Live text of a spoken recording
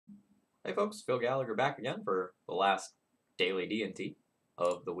Hey folks, Phil Gallagher back again for the last daily D&T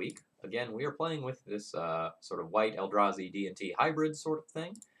of the week. Again, we are playing with this sort of white Eldrazi D&T hybrid sort of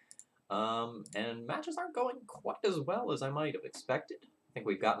thing. And matches aren't going quite as well as I might have expected. I think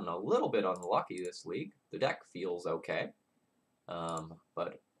we've gotten a little bit unlucky this league. The deck feels okay.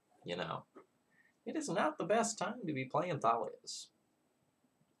 But, you know, it is not the best time to be playing Thalias.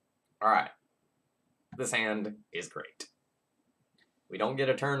 Alright, this hand is great. We don't get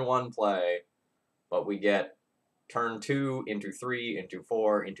a turn 1 play, but we get turn 2 into 3 into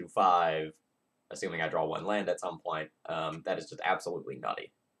 4 into 5, assuming I draw 1 land at some point. That is just absolutely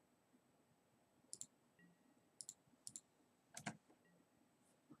nutty.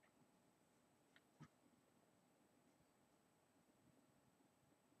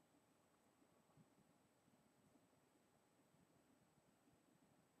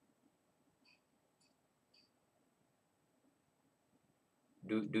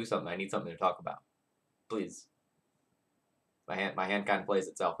 Do something. I need something to talk about. Please. My hand kind of plays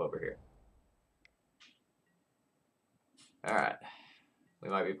itself over here. Alright. We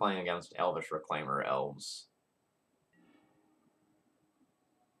might be playing against Elvish Reclaimer Elves.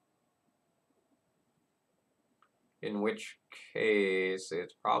 In which case,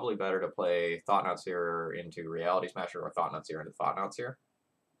 it's probably better to play Thought-Knot-Seer into Reality Smasher or Thought-Knot-Seer into Thought-Knot-Seer,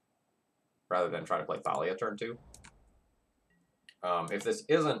 rather than try to play Thalia turn 2. If this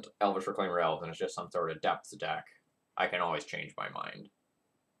isn't Elvish Reclaimer Elves and it's just some sort of depth deck, I can always change my mind.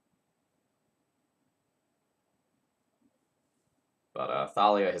 But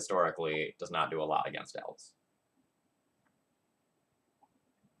Thalia historically does not do a lot against elves.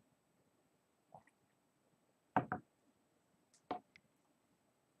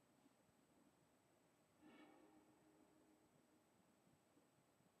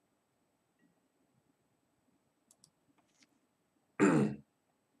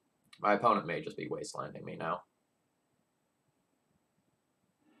 My opponent may just be wastelanding me now.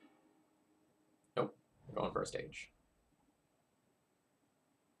 Nope, I'm going for a stage.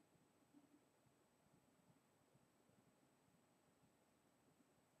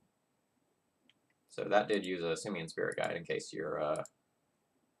 So that did use a Simian Spirit Guide in case you're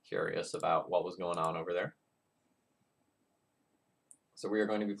curious about what was going on over there. So we are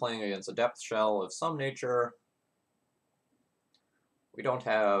going to be playing against a depth shell of some nature. We don't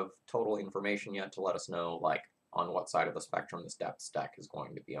have total information yet to let us know, like, on what side of the spectrum this depth deck is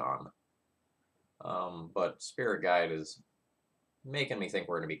going to be on. But Spirit Guide is making me think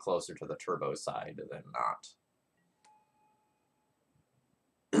we're going to be closer to the turbo side than not.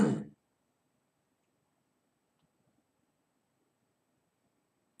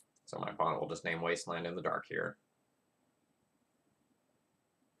 So my opponent will just name Wasteland in the dark here.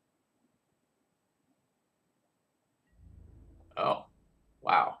 Oh,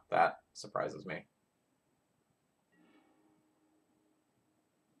 wow, that surprises me.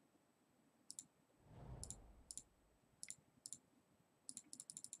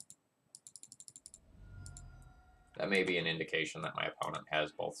 That may be an indication that my opponent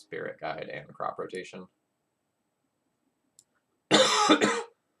has both Spirit Guide and Crop Rotation.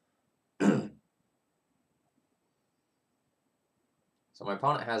 So my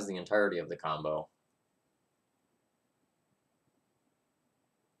opponent has the entirety of the combo.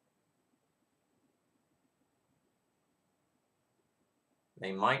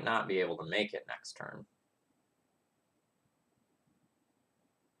 They might not be able to make it next turn.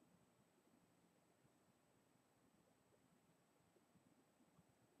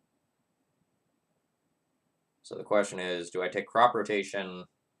 So the question is, do I take Crop Rotation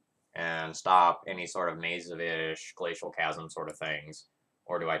and stop any sort of Maze of Ish, Glacial Chasm sort of things,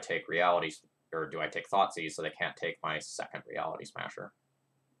 or do I take Reality, or do I take Thoughtseize so they can't take my second Reality Smasher?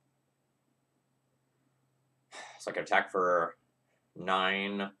 So I can attack for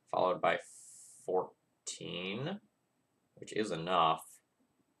 9, followed by 14, which is enough.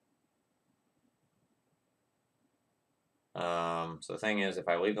 So the thing is, if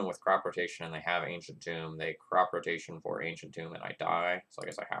I leave them with Crop Rotation and they have Ancient Tomb, they Crop Rotation for Ancient Tomb and I die, so I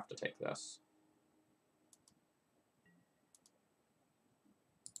guess I have to take this.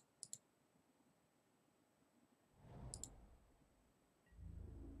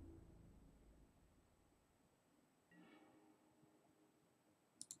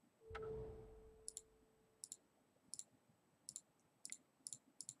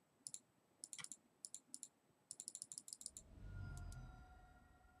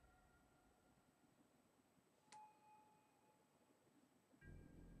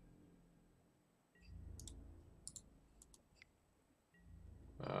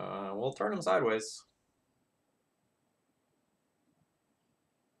 We'll turn him sideways.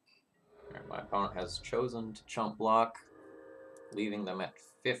 opponent has chosen to chump block, leaving them at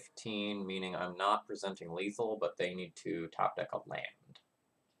 15, meaning I'm not presenting lethal, but they need to top deck a land.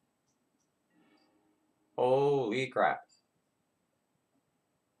 Holy crap.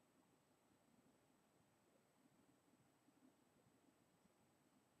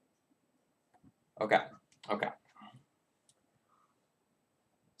 Okay, okay.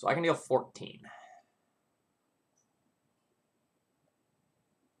 So I can deal 14.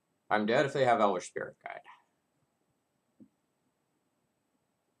 I'm dead if they have Elvish Spirit Guide.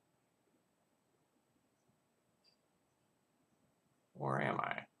 Where am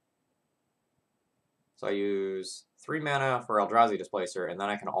I? So I use 3 mana for Eldrazi Displacer, and then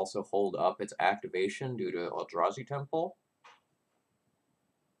I can also hold up its activation due to Eldrazi Temple.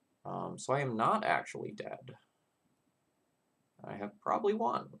 So I am not actually dead. I have probably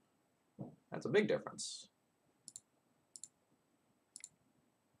won. That's a big difference.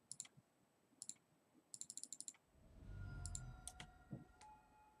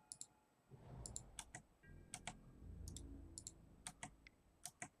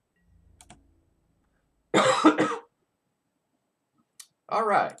 All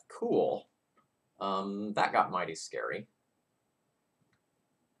right, cool. That got mighty scary.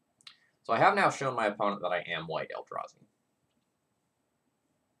 So I have now shown my opponent that I am white Eldrazi.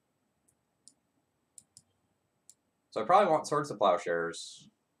 So I probably want Swords to Plowshares.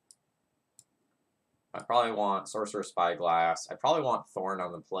 I probably want Sorcerer's Spyglass. I probably want Thorn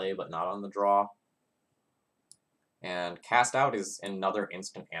on the play, but not on the draw. And Cast Out is another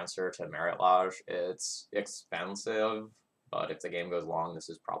instant answer to Merit Lodge. It's expensive, but if the game goes long, this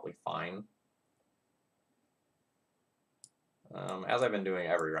is probably fine. As I've been doing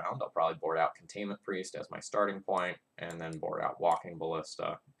every round, I'll probably board out Containment Priest as my starting point, and then board out Walking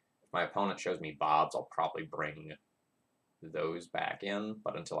Ballista. If my opponent shows me Bobs, I'll probably bring those back in,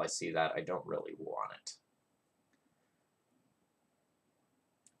 but until I see that, I don't really want it.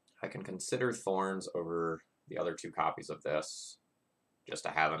 I can consider Thorns over the other 2 copies of this, just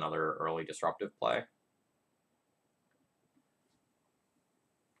to have another early disruptive play.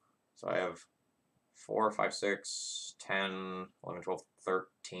 So I have 4, 5, 6, 10, 11, 12,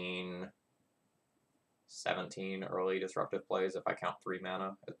 13, 17 early disruptive plays if I count 3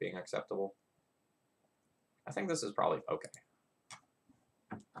 mana as being acceptable. I think this is probably okay.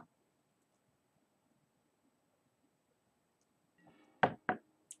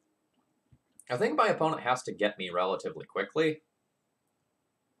 I think my opponent has to get me relatively quickly.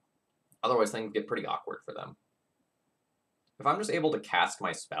 Otherwise, things get pretty awkward for them. If I'm just able to cast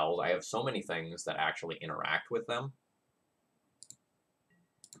my spells, I have so many things that actually interact with them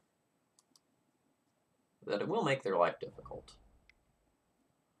that it will make their life difficult.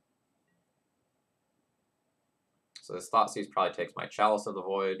 So this Thoughtseize probably takes my Chalice of the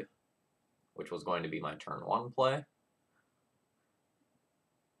Void, which was going to be my turn 1 play.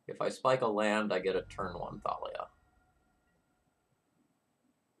 If I spike a land, I get a turn 1 Thalia.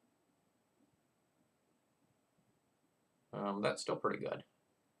 That's still pretty good.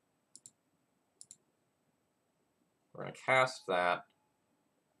 We're going to cast that,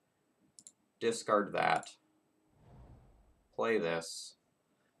 discard that, play this,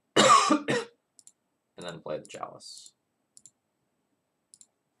 and then play the Chalice.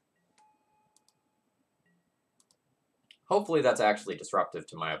 Hopefully that's actually disruptive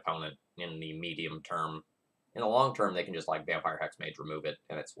to my opponent in the medium term. In the long term, they can just like Vampire Hexmage, remove it,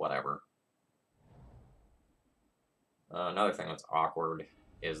 and it's whatever. Another thing that's awkward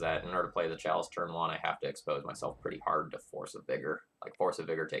is that in order to play the Chalice turn 1, I have to expose myself pretty hard to Force of Vigor. Like, Force of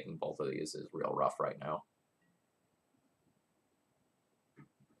Vigor taking both of these is real rough right now.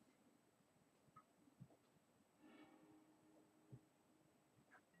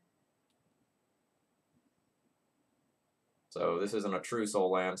 So this isn't a true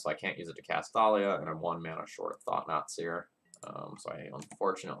soul land, so I can't use it to cast Thalia, and I'm 1 mana short of Thought-Knot Seer. So I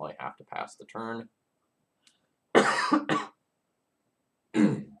unfortunately have to pass the turn.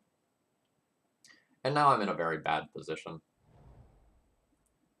 And now I'm in a very bad position.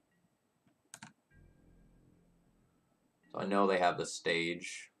 So I know they have the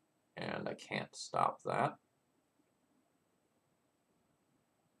stage, and I can't stop that.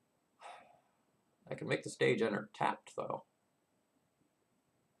 I can make the stage enter tapped, though.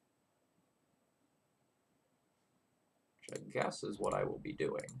 Which I guess is what I will be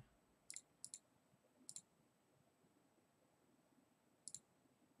doing.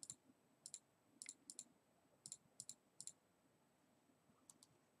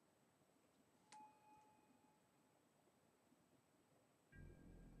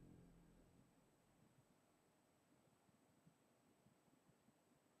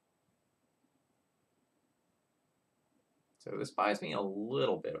 So this buys me a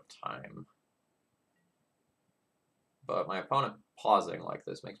little bit of time. But my opponent pausing like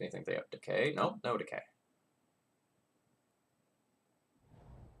this makes me think they have decay. Nope, no decay.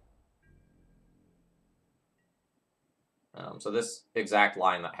 So this exact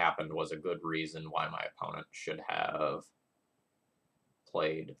line that happened was a good reason why my opponent should have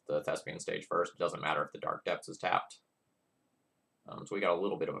played the Thespian stage first. It doesn't matter if the Dark Depths is tapped. So we got a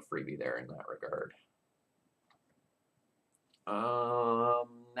little bit of a freebie there in that regard.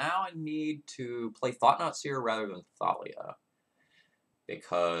 Now I need to play Thought-Knot Seer rather than Thalia,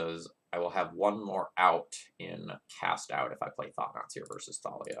 because I will have one more out in Cast Out if I play Thought-Knot Seer versus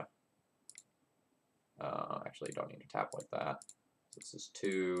Thalia. Actually, don't need to tap like that. This is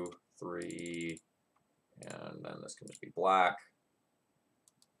 2, 3, and then this can just be black.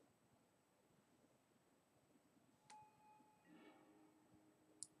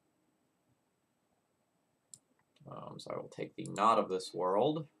 So I will take the Knot of this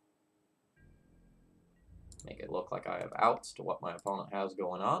world, make it look like I have outs to what my opponent has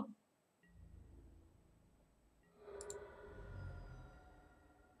going on.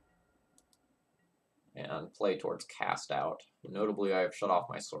 And play towards Cast Out. Notably, I have shut off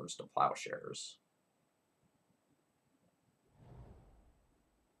my Swords to Plowshares.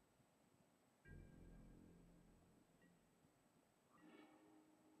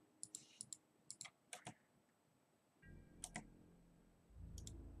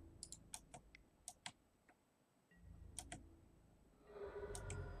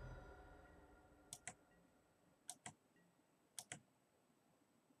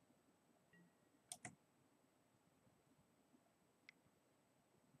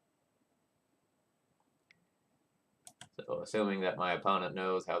 So, assuming that my opponent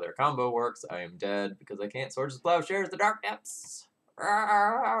knows how their combo works, I am dead because I can't Swords to Plowshares the Dark Depths.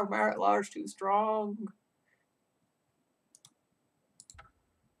 Merit Large too strong.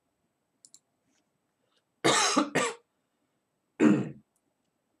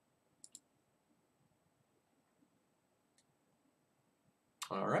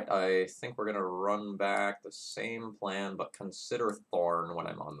 Alright, I think we're going to run back the same plan, but consider Thorn when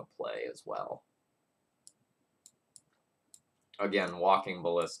I'm on the play as well. Again, Walking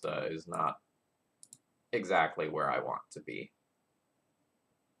Ballista is not exactly where I want to be.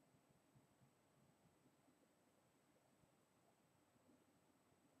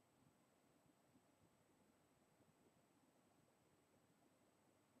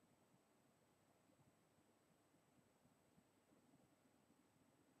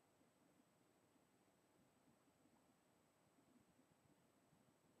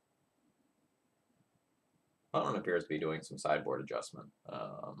 Opponent appears to be doing some sideboard adjustment,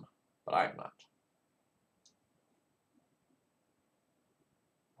 but I am not.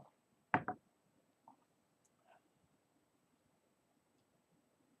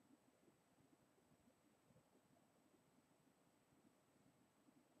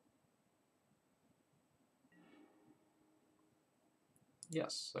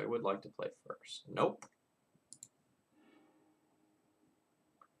 Yes, I would like to play first. Nope.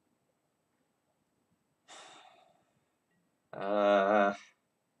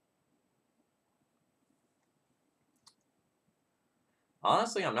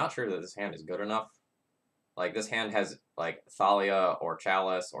 Honestly, I'm not sure that this hand is good enough. Like, this hand has, like, Thalia or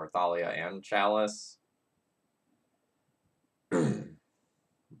Chalice, or Thalia and Chalice.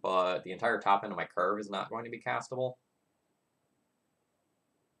 But the entire top end of my curve is not going to be castable.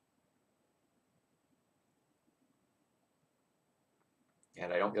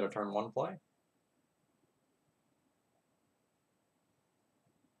 And I don't get a turn 1 play.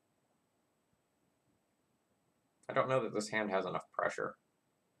 I don't know that this hand has enough pressure.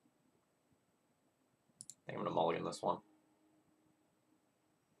 I think I'm going to mulligan this one.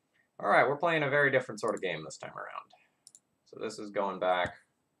 Alright, we're playing a very different sort of game this time around. So this is going back,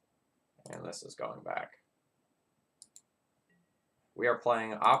 and this is going back. We are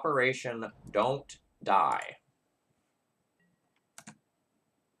playing Operation Don't Die.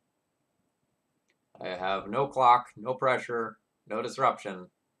 I have no clock, no pressure, no disruption,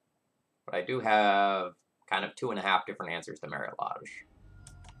 but I do have kind of 2.5 different answers to Merit Lodge.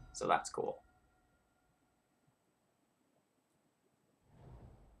 So that's cool.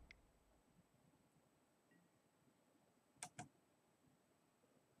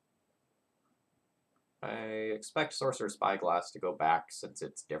 I expect Sorcerer's Spyglass to go back since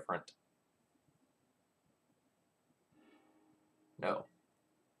it's different. No.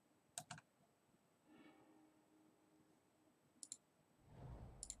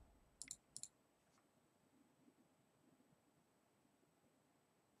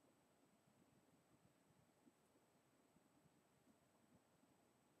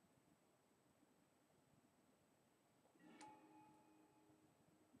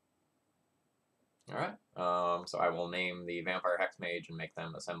 Alright, so I will name the Vampire Hexmage and make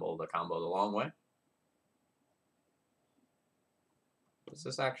them assemble the combo the long way. Does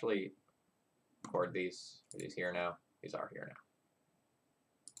this actually record these? Are these here now? These are here now.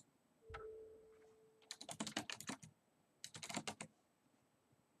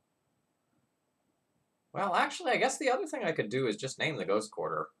 Well, actually, I guess the other thing I could do is just name the Ghost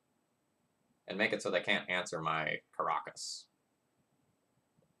Quarter and make it so they can't answer my Caracas.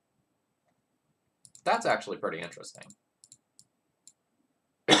 That's actually pretty interesting.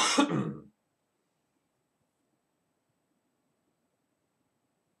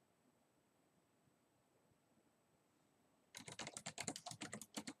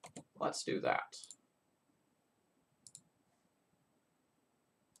 Let's do that.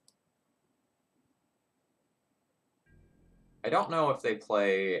 I don't know if they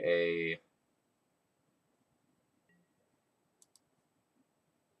play a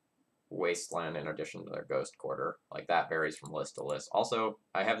Wasteland in addition to their Ghost Quarter. Like, that varies from list to list. Also,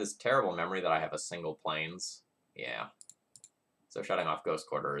 I have this terrible memory that I have a single Plains. Yeah. So shutting off Ghost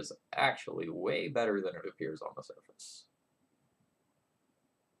Quarter is actually way better than it appears on the surface.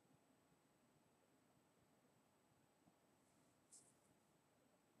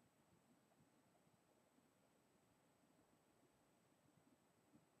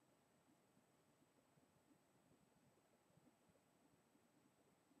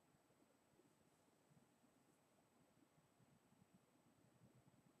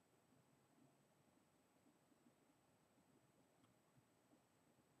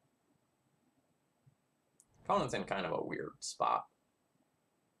 Opponent's in kind of a weird spot.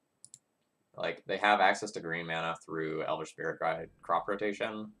 Like, they have access to green mana through Elder Spirit Guide crop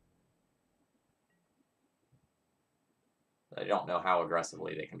rotation. I don't know how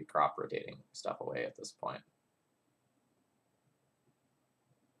aggressively they can be crop rotating stuff away at this point.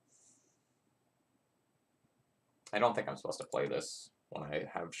 I don't think I'm supposed to play this when I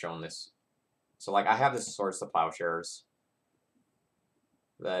have shown this. So, like, I have this Swords to Plowshares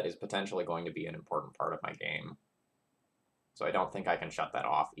that is potentially going to be an important part of my game. So I don't think I can shut that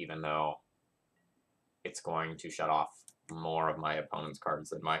off, even though it's going to shut off more of my opponent's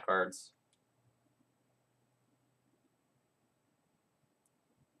cards than my cards.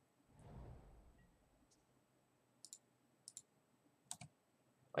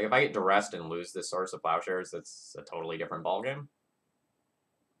 Like, if I get duressed and lose this Swords to Plowshares, it's a totally different ballgame.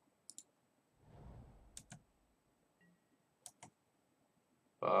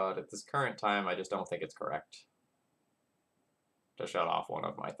 But at this current time, I just don't think it's correct to shut off one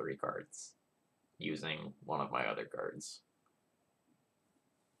of my 3 cards using one of my other cards.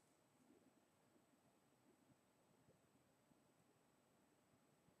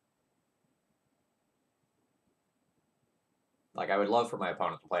 Like, I would love for my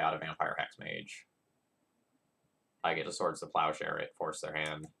opponent to play out a Vampire Hexmage. I get a Swords to Plowshare it, force their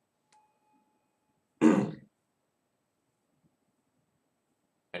hand.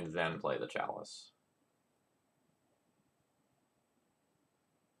 And then play the Chalice.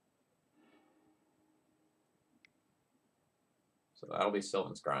 So that'll be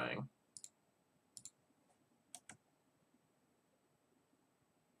Sylvan Scrying.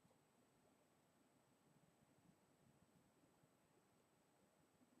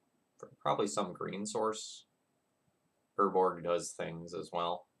 Probably some green source. Urborg does things as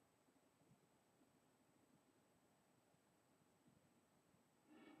well.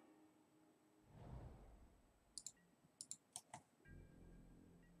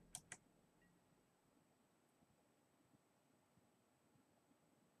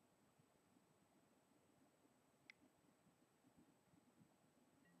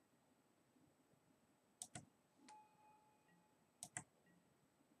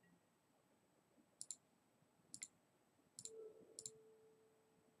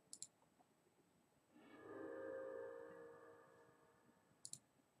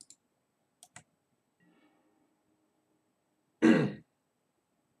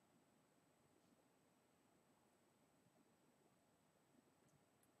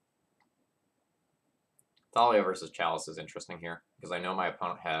 Thalia versus Chalice is interesting here, because I know my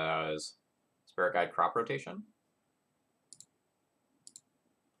opponent has Spirit Guide crop rotation.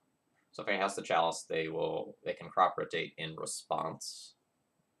 So if I has the Chalice, they can crop rotate in response.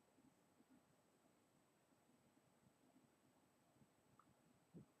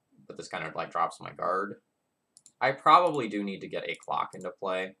 But this kind of like drops my guard. I probably do need to get a clock into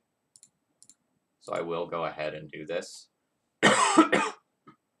play. So I will go ahead and do this.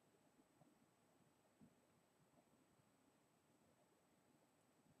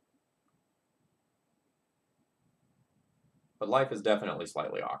 But life is definitely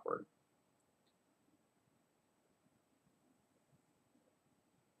slightly awkward.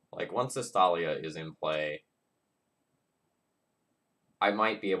 Like, once this Thalia is in play, I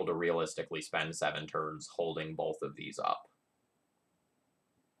might be able to realistically spend 7 turns holding both of these up.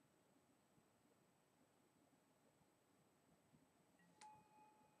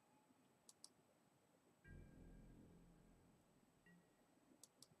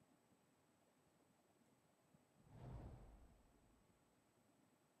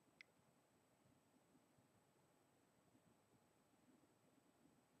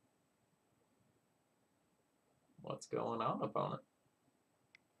 What's going on, opponent?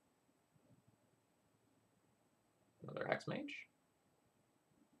 Another Hex Mage?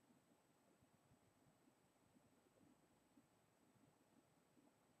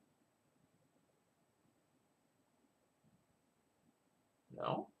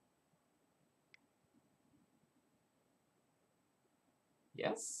 No?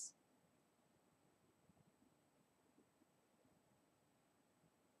 Yes?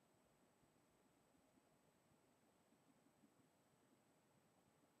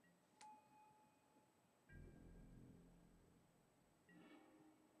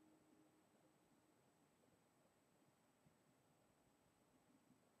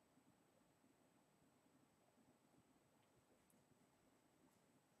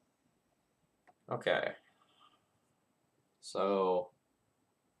 Okay. So,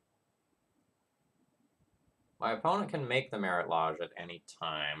 my opponent can make the Merit Lodge at any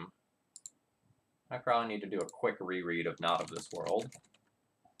time. I probably need to do a quick reread of Not of This World.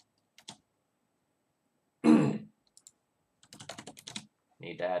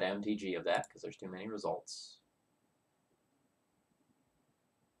 Need to add MTG of that, because there's too many results.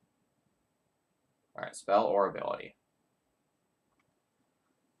 Alright, spell or ability.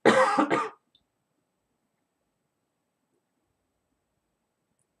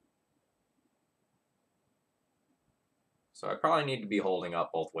 So I probably need to be holding up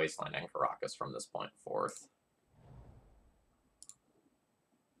both Wasteland and Caracas from this point forth.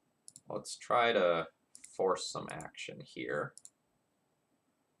 Let's try to force some action here.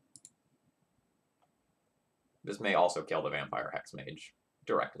 This may also kill the Vampire Hex Mage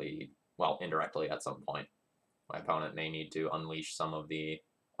directly, well, indirectly at some point. My opponent may need to unleash some of the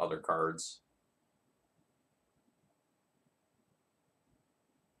other cards.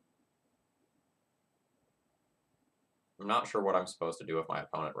 I'm not sure what I'm supposed to do if my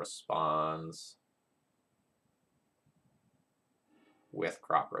opponent responds with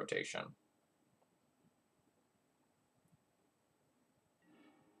crop rotation.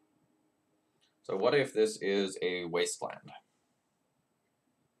 So what if this is a wasteland?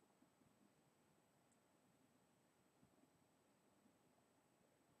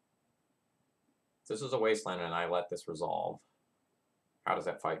 If this is a wasteland and I let this resolve, how does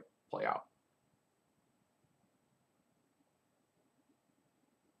that fight play out?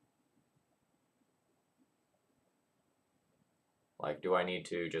 Like, do I need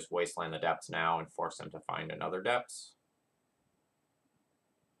to just wasteland the depths now and force him to find another depths?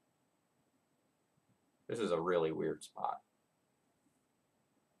 This is a really weird spot.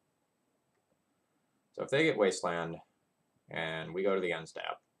 So if they get wasteland and we go to the end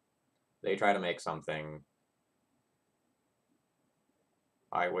step, they try to make something.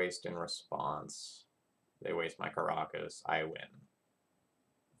 I waste in response. They waste my Caracas. I win.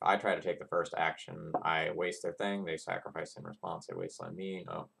 If I try to take the first action, I waste their thing. They sacrifice in response. They wasteland me.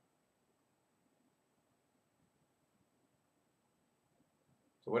 No.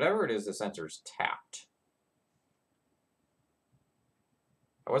 So whatever it is, this enters tapped.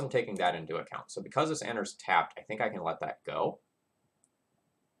 I wasn't taking that into account. So because this enters tapped, I think I can let that go.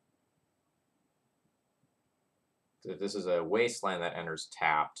 So if this is a wasteland that enters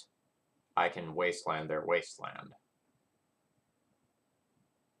tapped, I can wasteland their wasteland.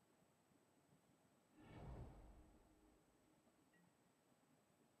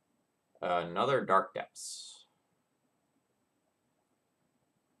 Another Dark Depths.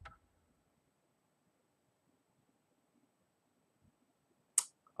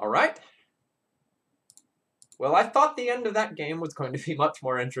 All right. Well, I thought the end of that game was going to be much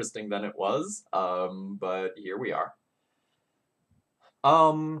more interesting than it was, but here we are.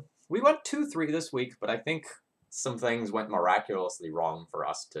 We went 2-3 this week, but I think some things went miraculously wrong for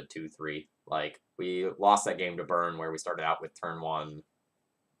us to 2-3. Like, we lost that game to Burn where we started out with turn 1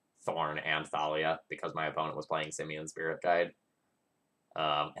 Thorn and Thalia because my opponent was playing Simian Spirit Guide.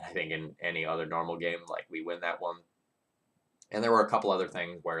 And I think in any other normal game, like, we win that one. And there were a couple other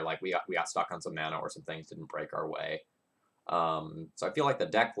things where, like, we got stuck on some mana or some things didn't break our way. So I feel like the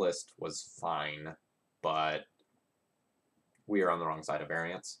deck list was fine, but we are on the wrong side of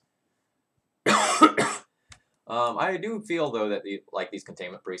variance. I do feel though that these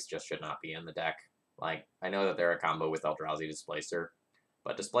containment priests just should not be in the deck. Like I know that they're a combo with Eldrazi Displacer,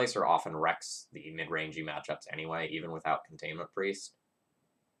 but Displacer often wrecks the mid-rangey matchups anyway, even without containment priest.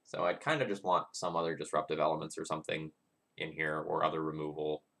 So I'd kind of just want some other disruptive elements or something in here, or other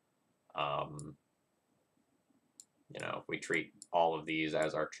removal. You know, if we treat all of these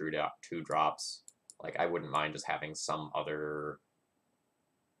as our two drops, like I wouldn't mind just having some other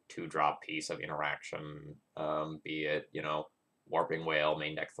 2-drop piece of interaction, be it, you know, Warping Whale,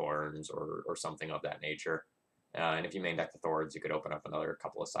 main deck Thorns, or something of that nature. And if you main deck the Thorns, you could open up another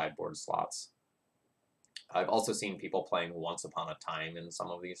couple of sideboard slots. I've also seen people playing Once Upon a Time in some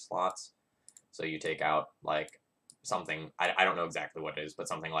of these slots. So you take out, like, something, I don't know exactly what it is, but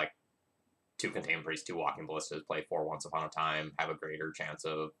something like 2 Containment Priests, 2 Walking Ballistas, play 4 Once Upon a Time, have a greater chance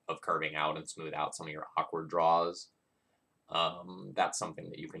of curving out and smooth out some of your awkward draws. That's something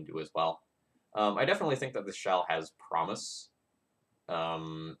that you can do as well. I definitely think that this shell has promise.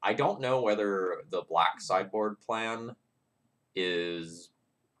 I don't know whether the black sideboard plan is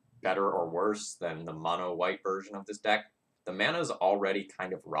better or worse than the mono white version of this deck. The mana is already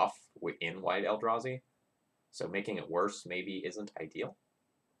kind of rough in white Eldrazi, so making it worse maybe isn't ideal.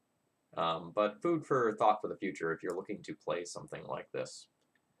 But food for thought for the future if you're looking to play something like this.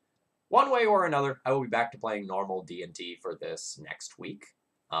 One way or another, I will be back to playing normal D&T for this next week.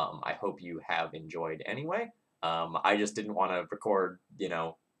 I hope you have enjoyed anyway. I just didn't want to record, you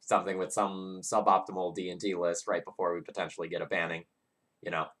know, something with some suboptimal D&T list right before we potentially get a banning.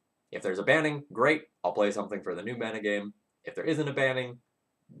 You know, if there's a banning, great. I'll play something for the new metagame. If there isn't a banning,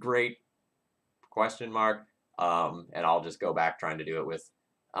 great. Question mark. And I'll just go back trying to do it with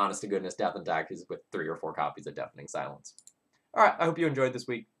honest to goodness Death and Taxes with 3 or 4 copies of Deafening Silence. All right, I hope you enjoyed this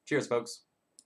week. Cheers, folks.